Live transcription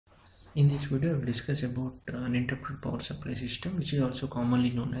In this video, I will discuss about uninterruptible power supply system, which is also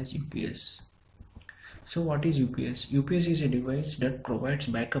commonly known as UPS. So what is UPS? UPS is a device that provides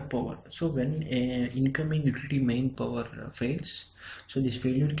backup power. So when a incoming utility main power fails, so this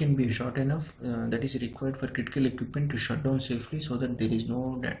failure can be short enough that is required for critical equipment to shut down safely so that there is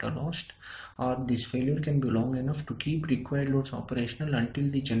no data lost, or this failure can be long enough to keep required loads operational until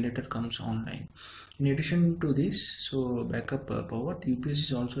the generator comes online. In addition to this, so backup power, the UPS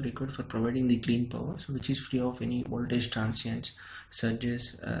is also required for providing the clean power, so which is free of any voltage transients,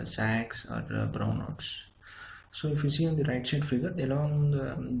 surges, sags, or brownouts. So if you see on the right side figure,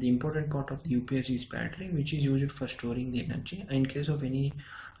 the important part of the UPS is battery, which is used for storing the energy in case of any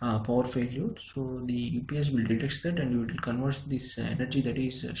power failure. So the UPS will detect that and it will convert this energy that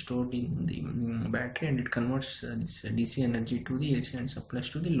is stored in the battery, and it converts this DC energy to the AC and supplies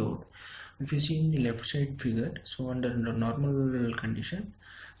to the load. If you see in the left side figure, so under normal condition,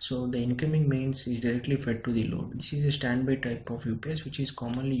 so the incoming mains is directly fed to the load. This is a standby type of UPS which is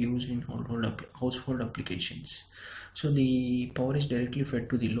commonly used in household applications. So the power is directly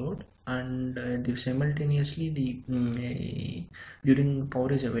fed to the load, and simultaneously during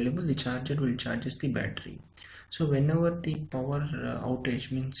power is available, the charger will charges the battery. So whenever the power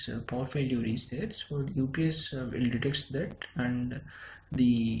outage means power failure is there, so the UPS will detect that, and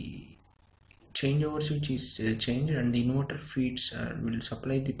the changeover switch is changed, and the inverter feeds will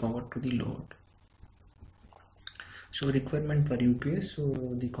supply the power to the load. So requirement for UPS, so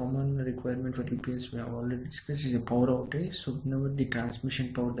the common requirement for UPS we have already discussed is a power outage. So whenever the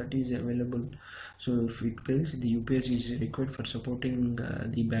transmission power that is available, so if it fails, the UPS is required for supporting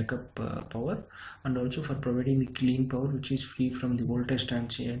the backup power, and also for providing the clean power which is free from the voltage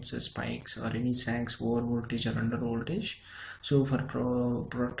transients, spikes, or any sags, over voltage or under voltage. So for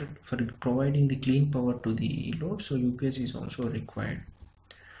providing the clean power to the load, so UPS is also required.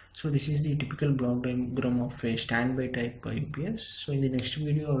 So this is the typical block diagram of a standby type UPS. So in the next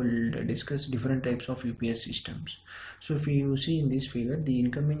video, I will discuss different types of UPS systems. So if you see in this figure, the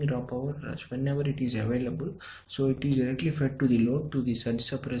incoming raw power, whenever it is available, so it is directly fed to the load, to the surge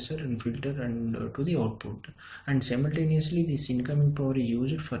suppressor and filter, and to the output. And simultaneously, this incoming power is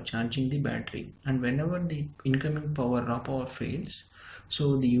used for charging the battery. And whenever the incoming raw power fails,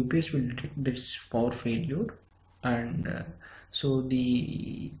 so the UPS will detect this power failure, and so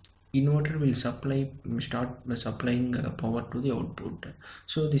the inverter will start supplying power to the output.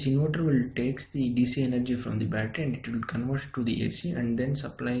 So this inverter will takes the DC energy from the battery and it will convert to the AC and then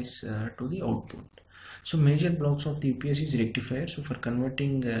supplies to the output. So major blocks of the UPS is rectifier, so for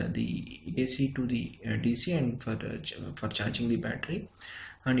converting the AC to the DC, and for charging the battery,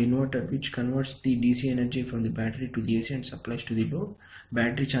 and inverter which converts the DC energy from the battery to the AC and supplies to the load.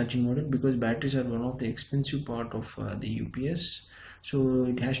 Battery charging module, because batteries are one of the expensive part of the UPS, so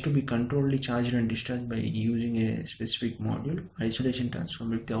it has to be controlled, charged and discharged by using a specific module. Isolation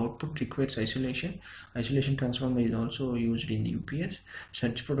transformer, if the output requires isolation transformer is also used in the UPS.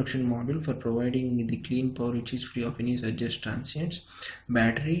 Surge protection module for providing the clean power which is free of any surges transients.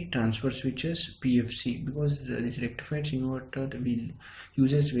 Battery transfer switches, PFC, because this rectified inverter will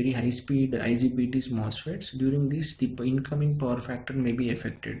uses very high speed IGBTs MOSFETs. During this, the incoming power factor may be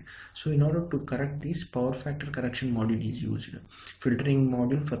affected, so in order to correct this, power factor correction module is used. Filtering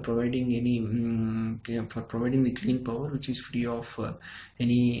module for providing the clean power which is free of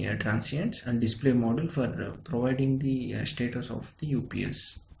any transients, and display module for providing the status of the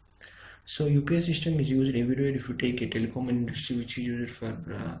UPS. So UPS system is used everywhere. If you take a telecom industry, which is used for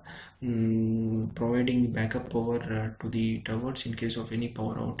providing backup power to the towers in case of any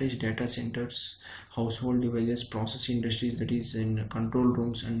power outage, data centers, household devices, process industries, that is in control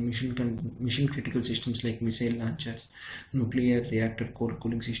rooms, and mission critical systems like missile launchers, nuclear reactor core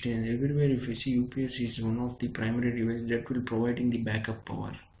cooling systems. Everywhere if you see, UPS is one of the primary devices that will providing the backup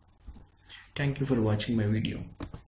power. Thank you for watching my video.